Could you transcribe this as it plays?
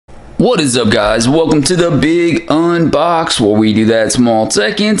What is up, guys? Welcome to the big unbox where we do that small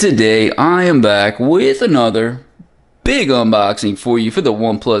tech, and today I am back with another big unboxing for you for the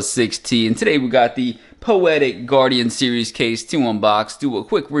OnePlus 6T. And today we got the Poetic Guardian Series case to unbox, do a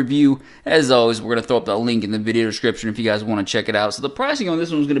quick review. As always, we're going to throw up the link in the video description if you guys want to check it out. So the pricing on this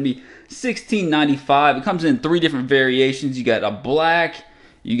one is going to be $16.95. It comes in 3 different variations. You got a black,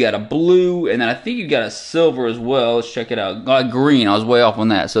 you got a blue, and then I think you got a silver as well. Let's check it out. Green. I was way off on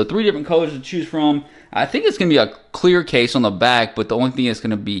that. So 3 different colors to choose from. I think it's going to be a clear case on the back, but the only thing is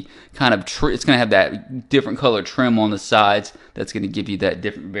going to be kind of, it's going to have that different color trim on the sides. That's going to give you that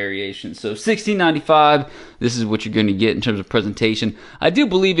different variation. So $16.95, this is what you're going to get in terms of presentation. I do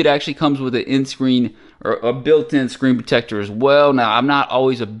believe it actually comes with an in-screen or a built-in screen protector as well. Now, I'm not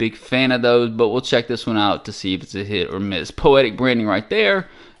always a big fan of those, but we'll check this one out to see if it's a hit or miss. Poetic branding right there,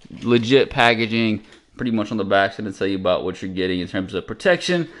 legit packaging. Pretty much on the back, so to tell you about what you're getting in terms of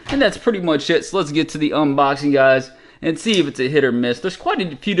protection, and that's pretty much it. So let's get to the unboxing, guys, and see if it's a hit or miss. There's quite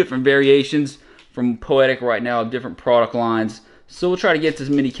a few different variations from Poetic right now of different product lines, so we'll try to get as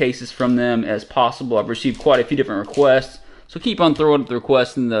many cases from them as possible. I've received quite a few different requests, so keep on throwing up the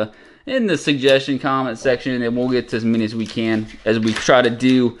requests in the suggestion comment section, and we'll get to as many as we can as we try to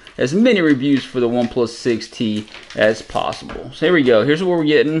do as many reviews for the OnePlus 6T as possible. So here we go. Here's what we're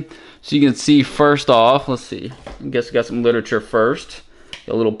getting. So you can see, first off, let's see, I guess we got some literature first.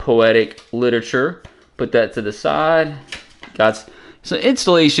 A little Poetic literature. Put that to the side. Got some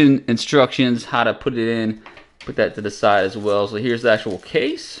installation instructions, how to put it in. Put that to the side as well. So here's the actual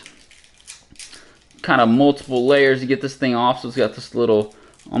case. Kind of multiple layers to get this thing off. So it's got this little,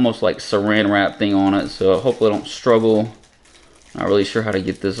 almost like saran wrap thing on it. So hopefully I don't struggle. Not really sure how to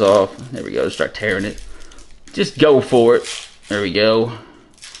get this off. There we go, start tearing it. Just go for it. There we go.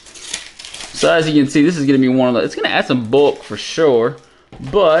 So as you can see, this is going to be one of the, it's going to add some bulk for sure,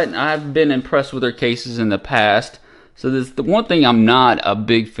 but I've been impressed with their cases in the past. So this, the one thing I'm not a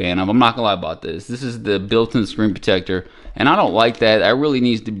big fan of, I'm not going to lie about this. This is the built-in screen protector, and I don't like that. That really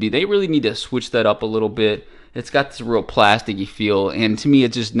needs to be, they really need to switch that up a little bit. It's got this real plasticky feel, and to me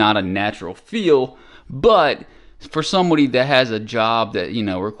it's just not a natural feel. But for somebody that has a job that, you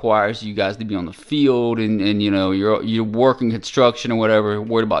know, requires you guys to be on the field and you know, you're working construction or whatever,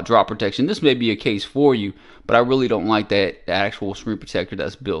 worried about drop protection, this may be a case for you. But I really don't like that actual screen protector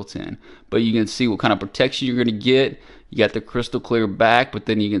that's built in. But you can see what kind of protection you're going to get. You got the crystal clear back, but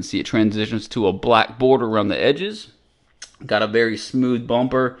then you can see it transitions to a black border around the edges. Got a very smooth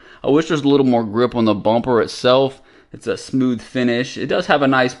bumper. I wish there's a little more grip on the bumper itself. It's a smooth finish. It does have a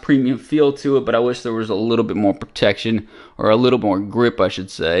nice premium feel to it, but I wish there was a little bit more protection, or a little more grip, I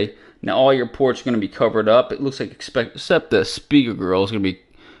should say. Now all your ports are going to be covered up. It looks like, except the speaker grill is going to be,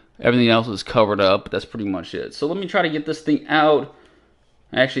 everything else is covered up. That's pretty much it. So let me try to get this thing out.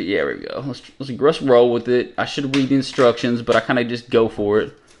 Actually, yeah, there we go. Let's roll with it. I should read the instructions, but I kind of just go for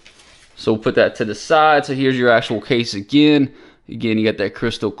it. So we'll put that to the side. So here's your actual case again. Again, you got that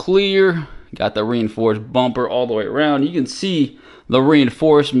crystal clear. Got the reinforced bumper all the way around. You can see the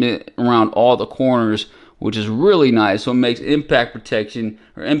reinforcement around all the corners, which is really nice. So it makes impact protection,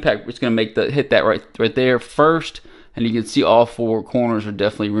 or impact, it's going to make the hit that right there first. And you can see all 4 corners are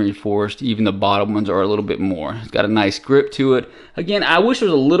definitely reinforced. Even the bottom ones are a little bit more. It's got a nice grip to it. Again, I wish there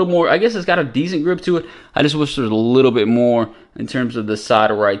was a little more. I guess it's got a decent grip to it. I just wish there was a little bit more in terms of the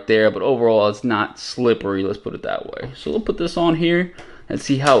side right there. But overall, it's not slippery. Let's put it that way. So we'll put this on here and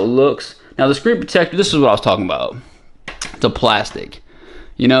see how it looks. Now the screen protector, this is what I was talking about. It's a plastic.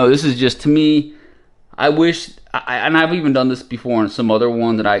 You know, this is just, to me, I wish, and I've even done this before on some other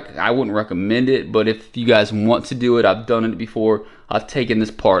one that I wouldn't recommend it, but if you guys want to do it, I've done it before. I've taken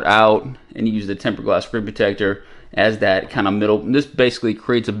this part out and used the tempered glass screen protector as that kind of middle. This basically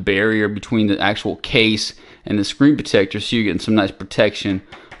creates a barrier between the actual case and the screen protector, so you're getting some nice protection.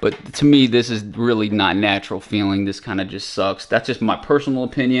 But to me, this is really not natural feeling. This kind of just sucks. That's just my personal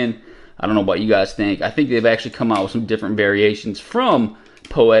opinion. I don't know what you guys think. I think they've actually come out with some different variations from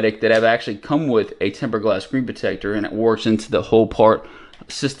Poetic that have actually come with a tempered glass screen protector, and it works into the whole part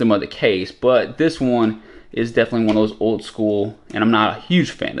system of the case. But this one is definitely one of those old school, and I'm not a huge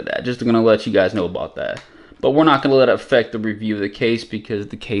fan of that. Just going to let you guys know about that. But we're not going to let it affect the review of the case, because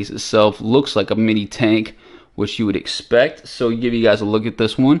the case itself looks like a mini tank, which you would expect. So give you guys a look at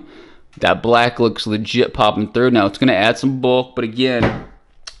this one. That black looks legit popping through. Now it's going to add some bulk, but again,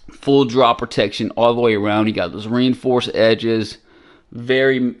 full drop protection all the way around. You got those reinforced edges.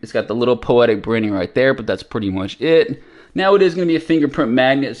 It's got the little Poetic branding right there, but that's pretty much it. Now it is going to be a fingerprint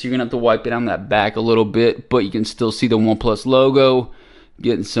magnet, so you're going to have to wipe it on that back a little bit, but you can still see the OnePlus logo.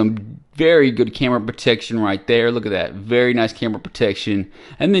 Getting some very good camera protection right there. Look at that, very nice camera protection.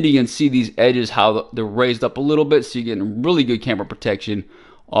 And then you can see these edges, how they're raised up a little bit, so you're getting really good camera protection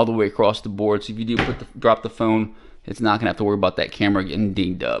all the way across the board. So if you do drop the phone, it's not gonna have to worry about that camera getting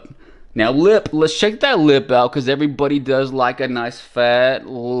dinged up. Now lip, let's check that lip out, because everybody does like a nice fat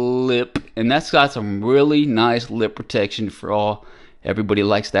lip, and that's got some really nice lip protection for all. Everybody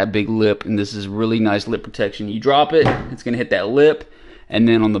likes that big lip, and this is really nice lip protection. You drop it, it's gonna hit that lip. And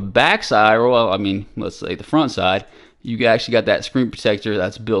then on the back side, or well, I mean, let's say the front side, you actually got that screen protector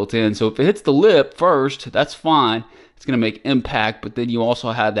that's built in. So if it hits the lip first, that's fine. It's going to make impact, but then you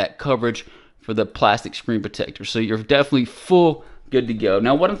also have that coverage for the plastic screen protector. So you're definitely full good to go.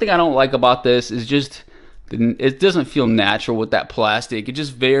 Now, one thing I don't like about this is just it doesn't feel natural with that plastic. It's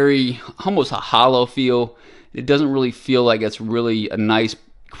just very, almost a hollow feel. It doesn't really feel like it's really a nice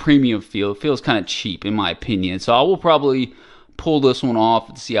premium feel. It feels kind of cheap in my opinion. So I will probably pull this one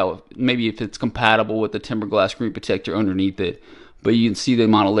off to see how, maybe if it's compatible with the tempered glass screen protector underneath it. But you can see the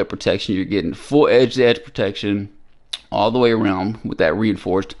amount of lip protection you're getting. Full edge-to-edge protection all the way around with that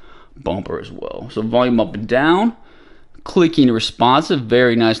reinforced bumper as well. So volume up and down, clicking responsive,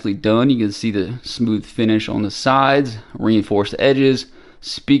 very nicely done. You can see the smooth finish on the sides, reinforced edges.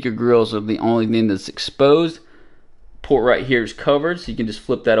 Speaker grills are the only thing that's exposed. Port right here is covered, so you can just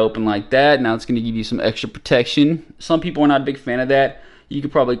flip that open like that. Now it's going to give you some extra protection. Some people are not a big fan of that. You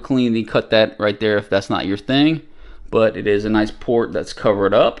could probably cleanly cut that right there if that's not your thing, but it is a nice port that's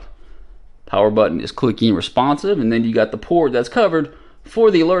covered up. Power button is clicking responsive, and then you got the port that's covered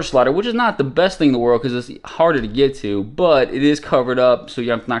for the alert slider, which is not the best thing in the world because it's harder to get to, but it is covered up, so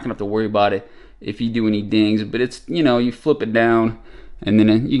you're not going to have to worry about it if you do any dings. But it's, you know, you flip it down, and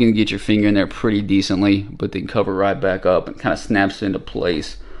then you can get your finger in there pretty decently, but then cover right back up and kind of snaps into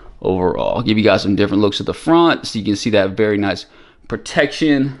place overall. I'll give you guys some different looks at the front so you can see that very nice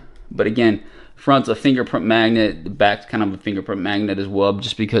protection. But again, front's a fingerprint magnet, the back's kind of a fingerprint magnet as well,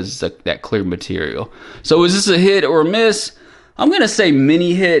 just because it's that clear material. So is this a hit or a miss? I'm gonna say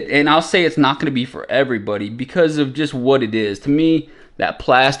mini hit, and I'll say it's not gonna be for everybody because of just what it is. To me, that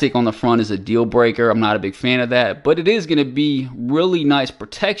plastic on the front is a deal breaker. I'm not a big fan of that, but it is going to be really nice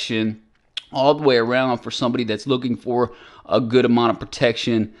protection all the way around for somebody that's looking for a good amount of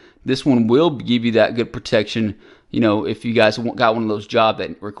protection. This one will give you that good protection, you know, if you guys got one of those jobs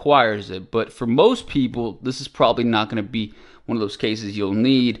that requires it. But for most people, this is probably not going to be one of those cases you'll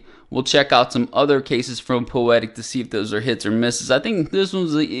need. We'll check out some other cases from Poetic to see if those are hits or misses. I think this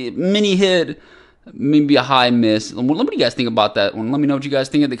one's a mini hit, maybe a high miss. What do you guys think about that one? Let me know what you guys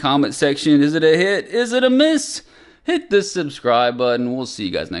think in the comment section. Is it a hit? Is it a miss? Hit the subscribe button. We'll see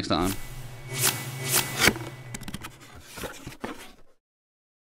you guys next time.